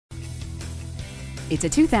It's a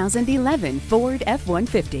 2011 Ford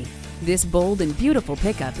F-150. This bold and beautiful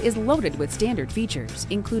pickup is loaded with standard features,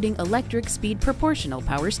 including electric speed proportional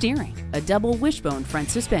power steering, a double wishbone front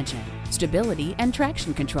suspension, stability and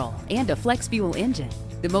traction control, and a flex fuel engine.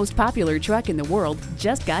 The most popular truck in the world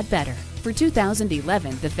just got better. For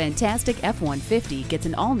 2011, the fantastic F-150 gets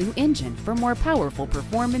an all-new engine for more powerful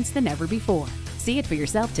performance than ever before. See it for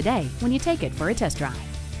yourself today when you take it for a test drive.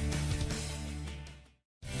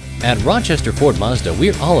 At Rochester Ford Mazda,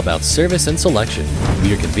 we're all about service and selection.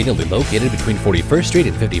 We are conveniently located between 41st Street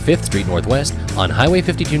and 55th Street Northwest on Highway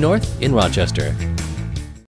 52 North in Rochester.